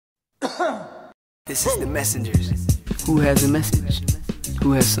This is the messengers. Who has a message?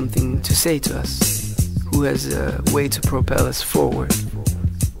 Who has something to say to us? Who has a way to propel us forward?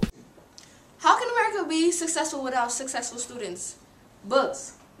 How can America be successful without successful students?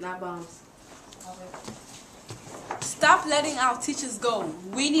 Books, not bombs. Stop letting our teachers go.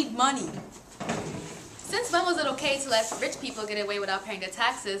 We need money. Since when was it okay to let rich people get away without paying their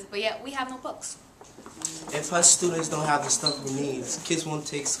taxes, but yet we have no books? If us students don't have the stuff we need, kids won't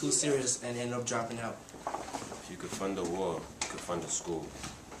take school serious and end up dropping out. If you could fund the war, you could fund the school.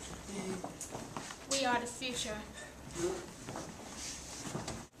 We are the future.